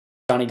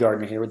Johnny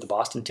Gardner here with the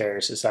Boston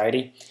Terrier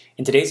Society.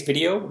 In today's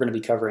video, we're going to be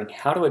covering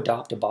how to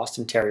adopt a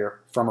Boston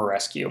Terrier from a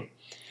rescue.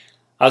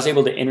 I was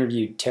able to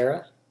interview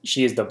Tara.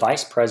 She is the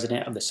Vice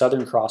President of the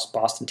Southern Cross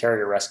Boston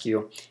Terrier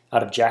Rescue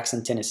out of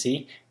Jackson,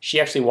 Tennessee.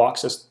 She actually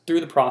walks us through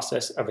the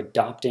process of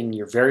adopting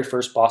your very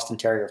first Boston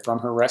Terrier from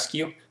her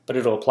rescue, but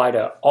it'll apply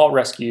to all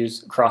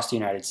rescues across the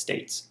United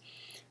States.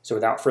 So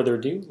without further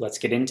ado, let's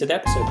get into the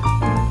episode.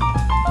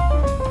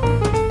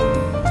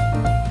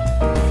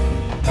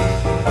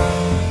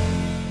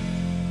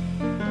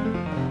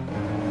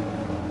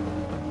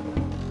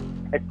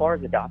 As far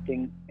as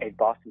adopting a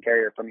Boston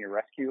Terrier from your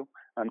rescue,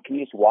 can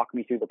you just walk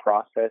me through the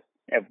process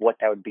of what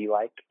that would be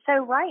like?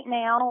 So right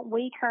now,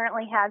 we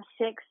currently have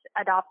 6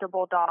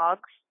 adoptable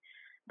dogs.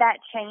 That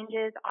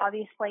changes,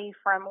 obviously,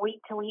 from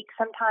week to week,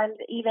 sometimes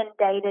even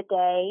day to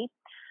day.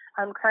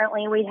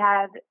 Currently, we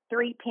have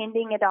 3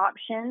 pending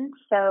adoptions,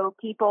 so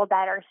people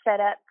that are set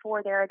up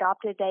for their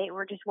adopted date,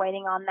 we're just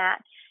waiting on that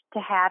to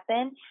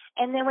happen.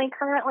 And then we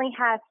currently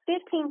have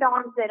 15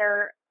 dogs that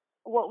are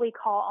what we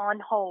call on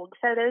hold.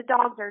 So those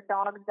dogs are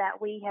dogs that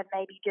we have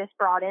maybe just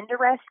brought into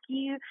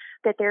rescue,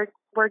 that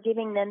we're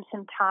giving them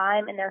some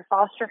time in their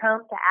foster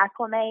home to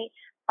acclimate,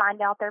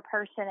 find out their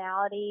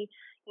personality,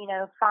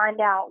 find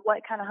out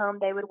what kind of home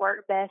they would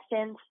work best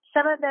in.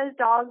 Some of those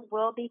dogs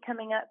will be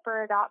coming up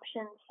for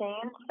adoption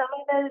soon. Some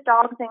of those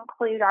dogs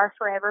include our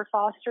forever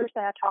fosters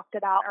that I talked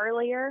about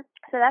earlier.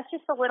 So that's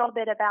just a little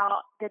bit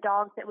about the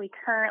dogs that we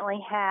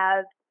currently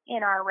have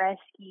in our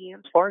rescue.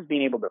 As far as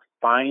being able to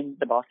find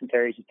the Boston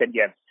Terriers, you said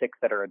you have 6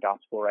 that are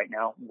adoptable right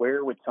now.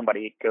 Where would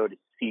somebody go to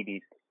see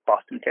these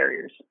Boston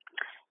Terriers?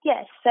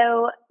 Yes,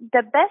 so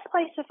the best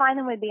place to find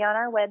them would be on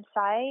our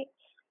website,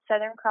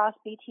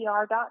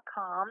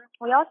 southerncrossbtr.com.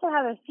 We also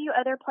have a few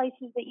other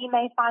places that you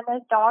may find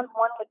those dogs.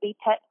 One would be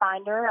Pet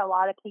Finder. A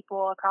lot of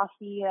people across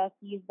the U.S.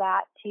 use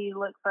that to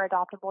look for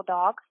adoptable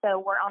dogs, so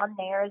we're on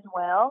there as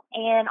well.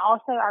 And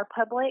also our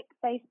public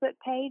Facebook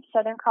page,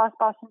 Southern Cross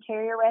Boston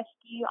Terrier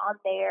Rescue. On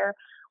there,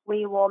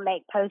 we will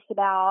make posts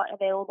about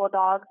available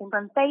dogs. And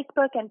from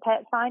Facebook and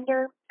Pet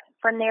Finder,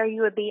 from there,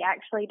 you would be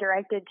actually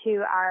directed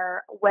to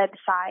our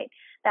website.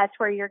 That's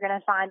where you're going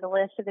to find a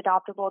list of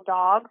adoptable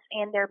dogs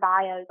and their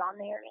bios on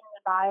there. In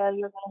the bio,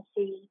 you're going to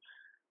see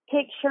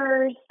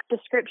pictures,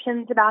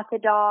 descriptions about the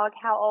dog,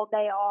 how old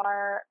they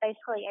are,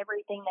 basically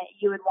everything that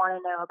you would want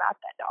to know about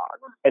that dog.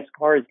 As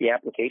far as the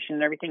application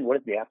and everything, what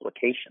does the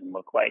application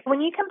look like? When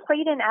you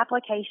complete an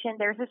application,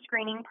 there's a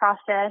screening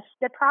process.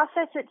 The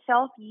process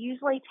itself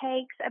usually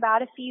takes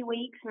about a few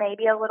weeks,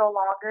 maybe a little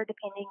longer,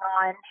 depending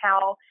on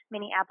how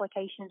many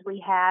applications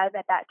we have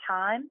at that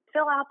time.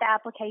 Fill out the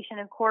application,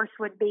 of course,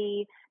 would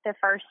be the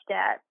first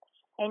step.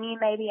 And you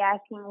may be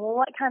asking, well,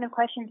 what kind of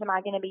questions am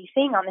I going to be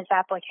seeing on this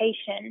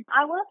application?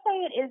 I will say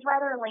it is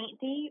rather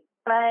lengthy,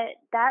 but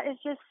that is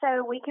just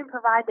so we can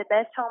provide the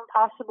best home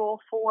possible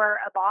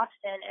for a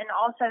Boston and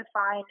also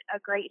find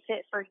a great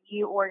fit for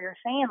you or your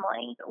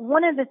family.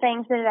 One of the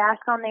things that it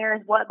asks on there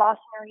is what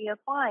Boston are you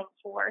applying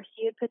for? So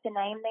you would put the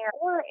name there.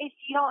 Or if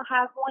you don't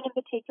have one in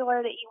particular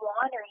that you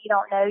want or you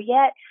don't know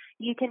yet,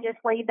 you can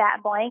just leave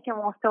that blank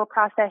and we'll still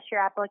process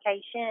your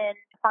application and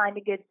find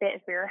a good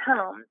fit for your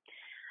home.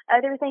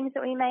 Other things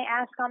that we may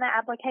ask on the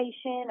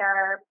application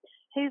are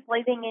who's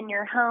living in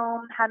your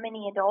home, how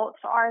many adults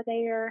are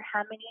there,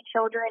 how many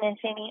children, if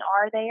any,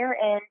 are there,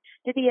 and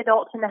do the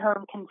adults in the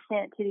home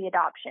consent to the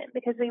adoption?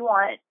 Because we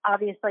want,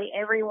 obviously,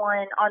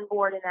 everyone on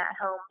board in that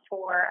home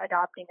for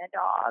adopting a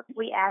dog.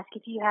 We ask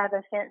if you have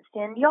a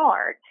fenced-in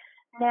yard.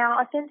 Now,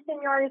 a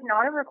fenced-in yard is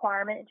not a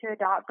requirement to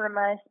adopt from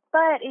us,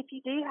 but if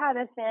you do have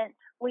a fence,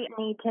 we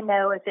need to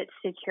know if it's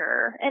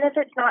secure. And if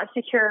it's not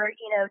secure,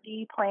 do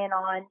you plan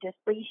on just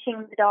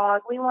leashing the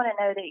dog? We want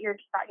to know that you're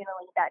just not going to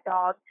leave that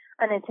dog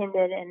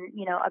unattended in,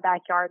 a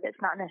backyard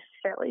that's not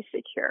necessarily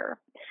secure.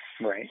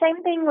 Right.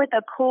 Same thing with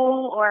a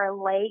pool or a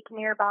lake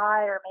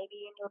nearby or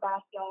maybe in your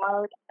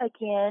backyard.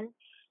 Again,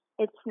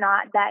 it's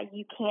not that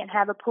you can't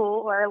have a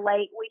pool or a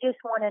lake. We just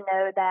want to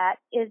know that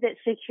is it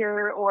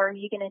secure or are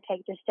you going to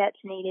take the steps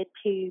needed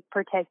to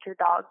protect your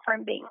dog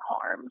from being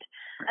harmed.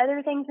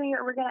 Other things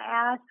we're going to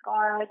ask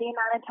are the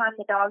amount of time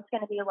the dog's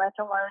going to be left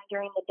alone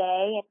during the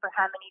day and for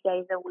how many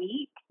days a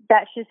week.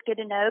 That's just good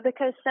to know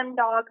because some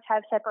dogs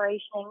have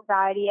separation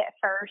anxiety at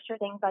first or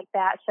things like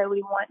that. So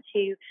we want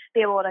to be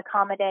able to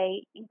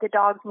accommodate the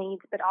dog's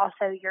needs but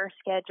also your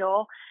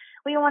schedule.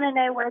 We want to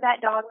know where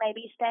that dog may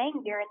be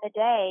staying during the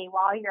day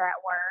while you're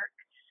at work,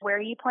 where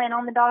you plan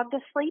on the dog to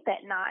sleep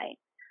at night.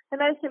 The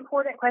most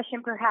important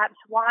question, perhaps,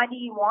 why do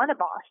you want a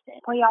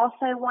Boston? We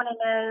also want to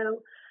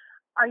know,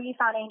 are you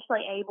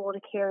financially able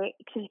to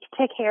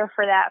care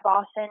for that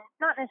Boston?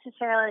 Not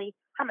necessarily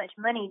how much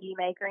money do you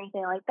make or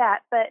anything like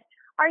that, but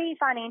are you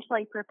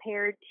financially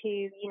prepared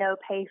to,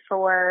 pay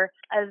for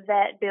a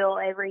vet bill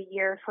every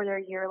year for their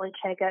yearly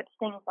checkups,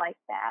 things like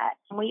that?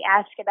 We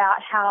ask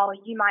about how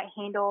you might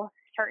handle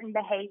certain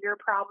behavior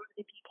problems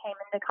if you came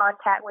into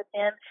contact with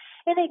them.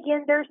 And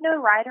again, there's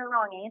no right or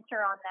wrong answer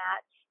on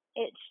that.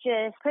 It's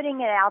just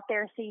putting it out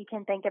there so you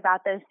can think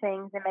about those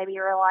things and maybe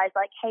realize,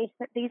 like, hey,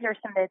 these are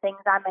some of the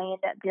things I may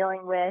end up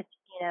dealing with,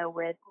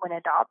 with when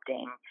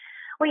adopting.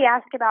 We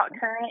ask about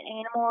current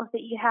animals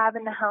that you have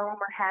in the home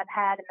or have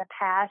had in the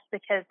past,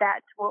 because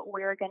that's what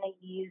we're going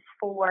to use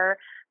for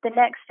the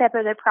next step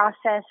of the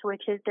process,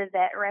 which is the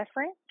vet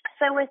reference.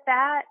 So with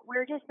that,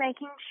 we're just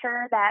making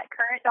sure that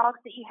current dogs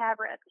that you have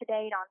are up to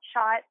date on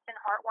shots and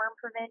heartworm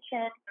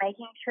prevention,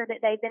 making sure that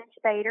they've been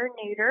spayed or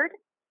neutered.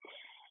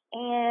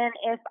 And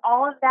if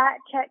all of that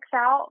checks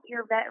out,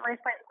 your vet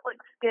reference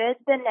looks good,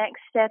 the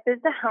next step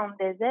is the home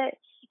visit,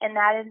 and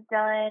that is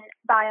done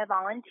by a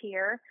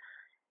volunteer.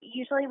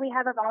 Usually we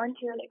have a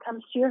volunteer that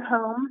comes to your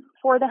home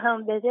for the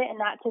home visit, and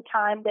that's a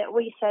time that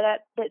we set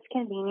up that's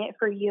convenient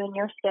for you and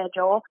your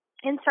schedule.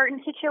 In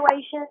certain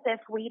situations,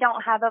 if we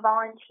don't have a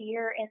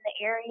volunteer in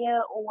the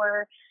area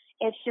or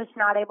it's just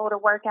not able to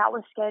work out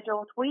with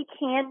schedules, we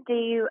can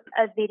do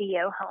a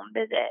video home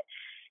visit.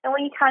 And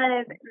we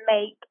kind of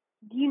make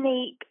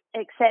unique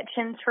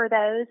exceptions for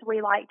those.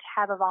 We like to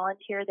have a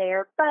volunteer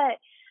there, but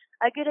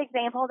a good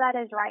example of that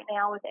is right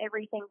now with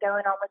everything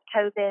going on with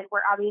COVID,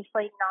 we're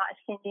obviously not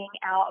sending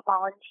out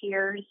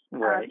volunteers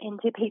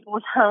into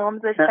people's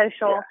homes with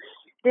social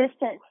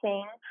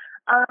distancing.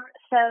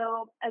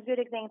 So a good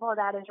example of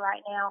that is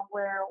right now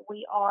where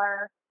we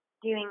are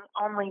doing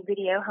only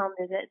video home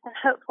visits, and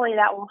hopefully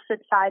that will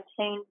subside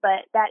soon,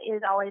 but that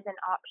is always an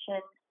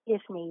option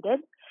if needed.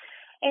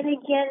 And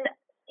again,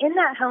 in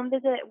that home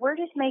visit, we're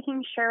just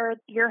making sure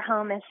your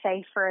home is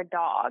safe for a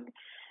dog.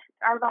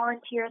 Our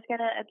volunteer is going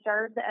to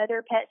observe the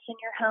other pets in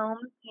your home,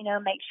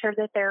 make sure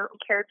that they're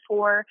cared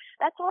for.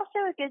 That's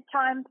also a good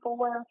time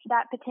for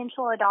that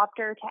potential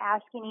adopter to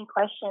ask any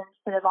questions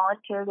to the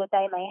volunteer that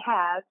they may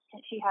have,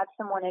 since you have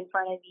someone in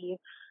front of you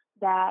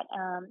that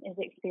is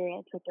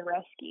experienced with the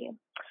rescue.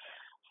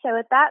 So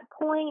at that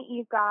point,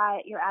 you've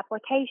got your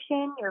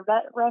application, your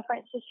vet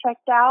reference is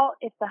checked out.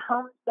 If the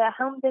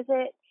home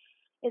visit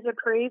is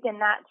approved,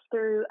 and that's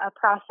through a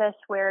process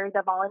where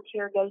the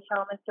volunteer goes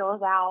home and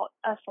fills out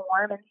a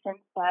form and sends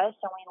us,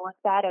 and we look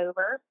that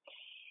over.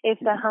 If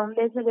the home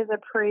visit is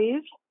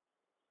approved,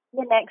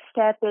 the next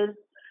step is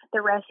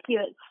the rescue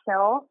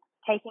itself,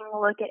 taking a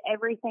look at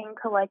everything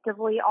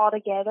collectively all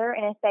together,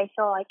 and if they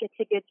feel like it's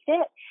a good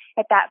fit,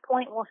 at that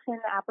point we'll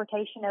send the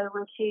application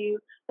over to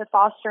the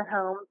foster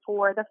home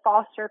for the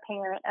foster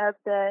parent of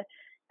the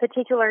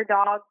particular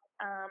dog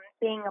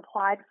being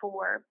applied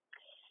for.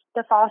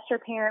 The foster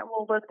parent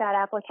will look that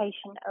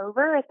application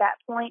over. At that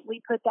point,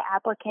 we put the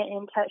applicant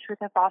in touch with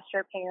the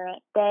foster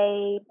parent.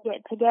 They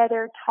get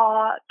together,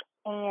 talk,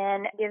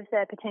 and gives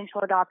the potential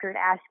adopter to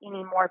ask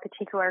any more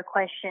particular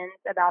questions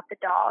about the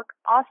dog.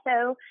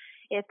 Also,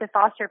 if the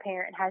foster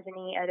parent has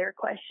any other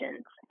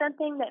questions.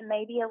 Something that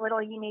may be a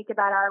little unique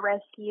about our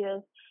rescue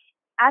is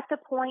at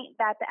the point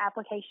that the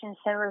application is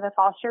sent over to the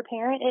foster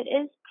parent, it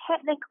is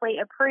technically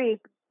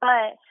approved,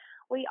 but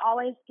we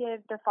always give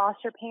the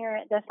foster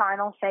parent the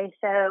final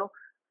say-so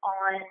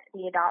on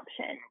the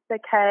adoption,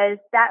 because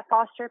that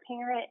foster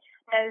parent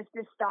knows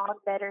this dog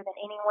better than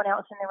anyone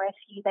else in the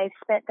rescue. They've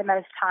spent the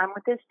most time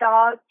with this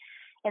dog.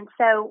 And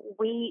so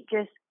we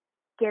just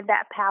give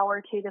that power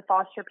to the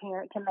foster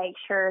parent to make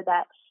sure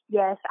that,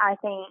 yes, I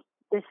think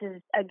this is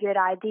a good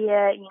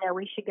idea.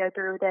 We should go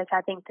through with this.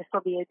 I think this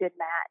will be a good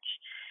match.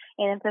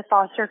 And if the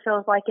foster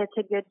feels like it's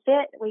a good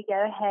fit, we go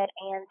ahead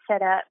and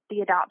set up the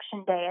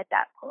adoption day at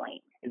that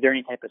point. Is there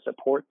any type of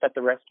support that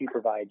the rescue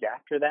provides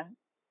after that?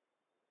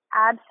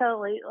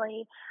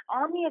 Absolutely.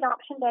 On the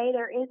adoption day,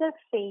 there is a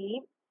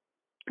fee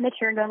that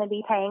you're going to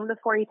be paying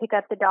before you pick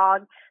up the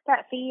dog.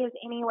 That fee is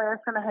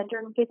anywhere from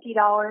 $150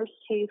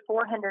 to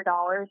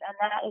 $400, and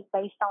that is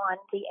based on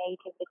the age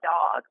of the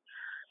dog.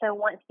 So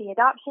once the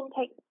adoption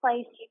takes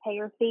place, you pay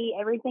your fee,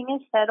 everything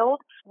is settled.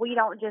 We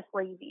don't just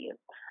leave you.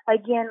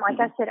 Again, like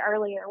I said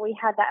earlier, we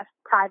have that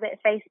private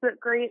Facebook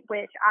group,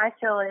 which I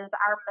feel is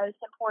our most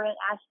important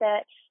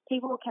asset.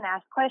 People can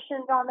ask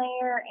questions on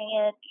there,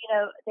 and,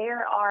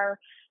 there are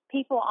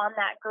people on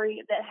that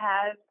group that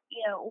have,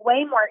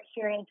 way more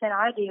experience than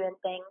I do in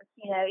things.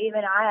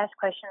 Even I ask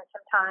questions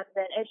sometimes,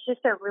 and it's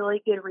just a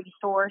really good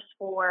resource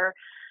for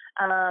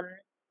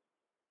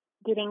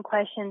getting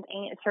questions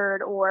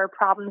answered or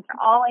problems are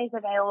always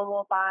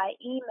available by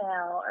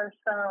email or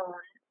phone.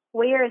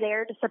 We are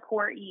there to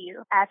support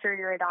you after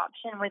your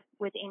adoption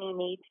with any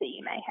needs that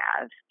you may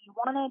have. If you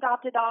want to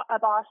adopt a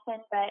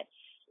Boston, but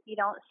you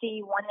don't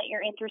see one that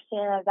you're interested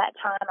in at that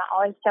time, I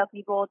always tell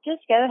people,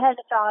 just go ahead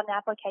and fill out an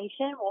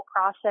application. We'll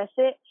process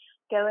it.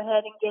 Go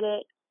ahead and get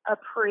it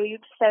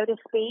approved, so to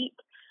speak.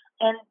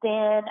 And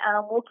then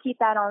we'll keep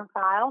that on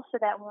file so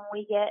that when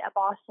we get a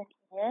Boston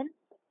in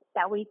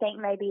that we think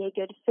may be a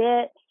good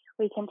fit,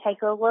 we can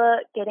take a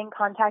look, get in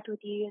contact with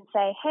you and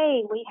say,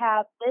 hey, we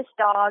have this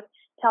dog.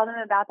 Tell them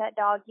about that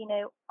dog.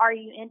 Are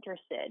you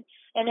interested?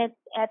 And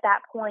at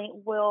that point,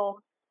 we'll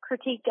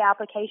critique the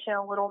application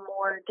a little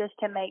more just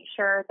to make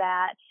sure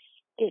that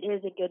it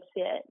is a good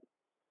fit.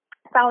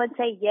 So I would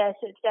say, yes,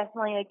 it's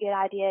definitely a good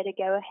idea to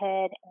go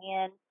ahead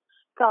and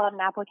fill out an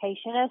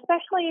application,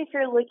 especially if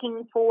you're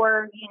looking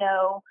for,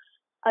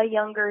 a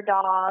younger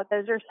dog.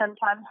 Those are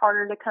sometimes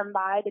harder to come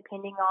by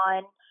depending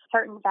on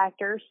certain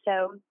factors.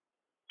 So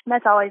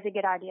that's always a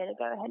good idea to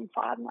go ahead and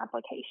file an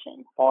application.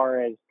 As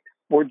far as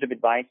words of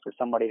advice for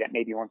somebody that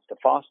maybe wants to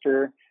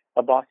foster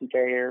a Boston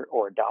Terrier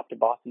or adopt a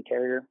Boston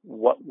Terrier,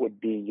 what would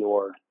be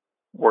your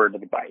word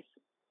of advice?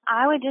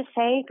 I would just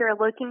say if you're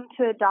looking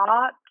to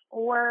adopt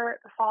or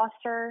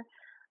foster,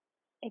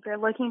 if you're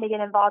looking to get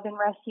involved in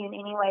rescue in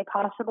any way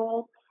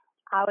possible,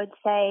 I would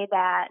say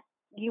that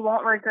you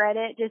won't regret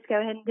it. Just go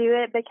ahead and do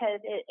it,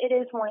 because it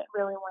is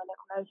really one of the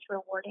most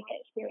rewarding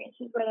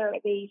experiences, whether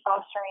it be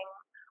fostering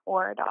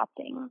or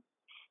adopting.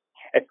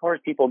 As far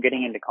as people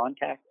getting into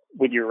contact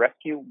with your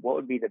rescue, what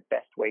would be the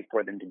best way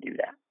for them to do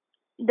that?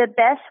 The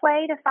best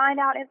way to find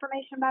out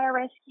information about our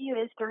rescue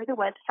is through the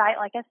website,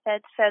 like I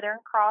said,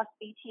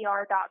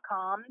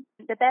 southerncrossbtr.com.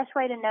 The best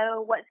way to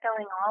know what's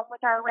going on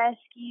with our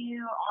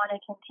rescue on a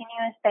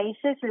continuous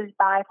basis is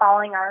by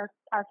following our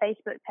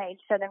Facebook page,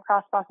 Southern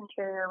Cross Boston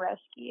Terrier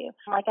Rescue.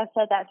 Like I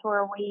said, that's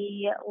where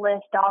we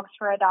list dogs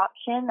for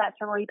adoption. That's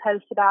where we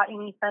post about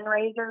any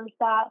fundraisers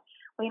that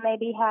we may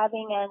be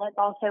having, and it's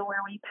also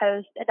where we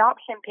post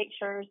adoption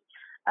pictures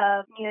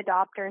of new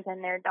adopters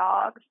and their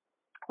dogs.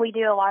 We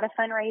do a lot of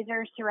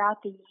fundraisers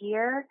throughout the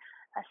year.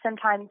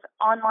 Sometimes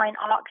online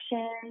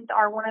auctions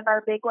are one of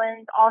our big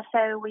ones.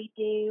 Also, we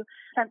do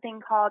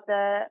something called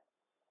the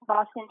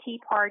Boston Tea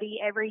Party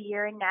every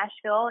year in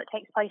Nashville. It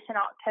takes place in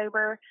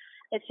October.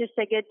 It's just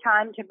a good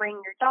time to bring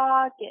your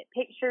dog, get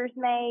pictures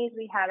made.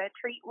 We have a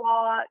treat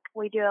walk.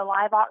 We do a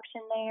live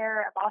auction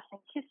there, a Boston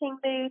kissing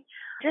booth.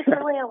 Just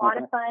really a lot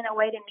of fun, a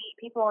way to meet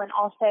people, and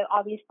also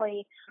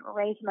obviously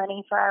raise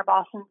money for our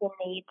Bostons in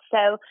need.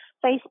 So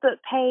Facebook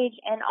page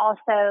and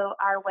also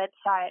our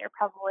website are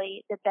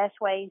probably the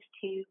best ways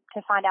to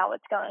find out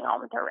what's going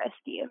on with our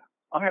rescue.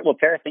 All right. Well,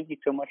 Tara, thank you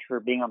so much for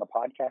being on the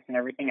podcast and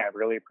everything. I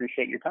really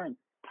appreciate your time.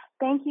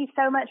 Thank you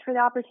so much for the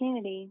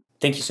opportunity.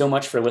 Thank you so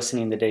much for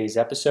listening to today's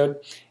episode.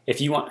 If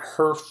you want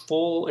her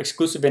full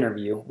exclusive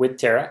interview with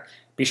Tara,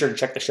 be sure to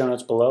check the show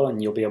notes below,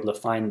 and you'll be able to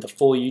find the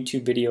full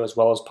YouTube video as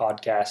well as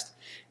podcast,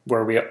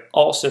 where we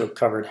also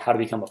covered how to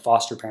become a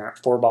foster parent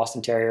for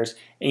Boston Terriers,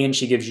 and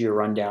she gives you a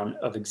rundown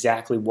of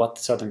exactly what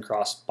the Southern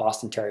Cross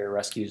Boston Terrier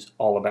Rescue is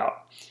all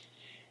about.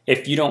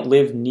 If you don't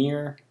live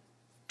near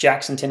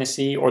Jackson,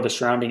 Tennessee, or the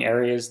surrounding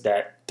areas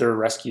that their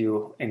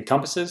rescue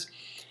encompasses,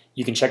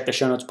 you can check the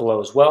show notes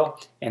below as well,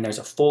 and there's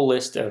a full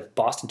list of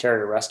Boston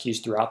Terrier rescues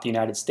throughout the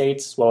United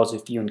States, as well as a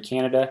few in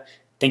Canada.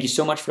 Thank you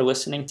so much for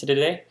listening to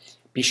today.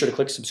 Be sure to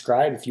click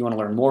subscribe if you want to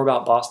learn more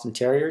about Boston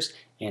Terriers,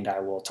 and I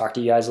will talk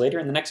to you guys later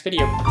in the next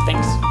video.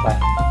 Thanks.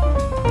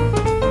 Bye.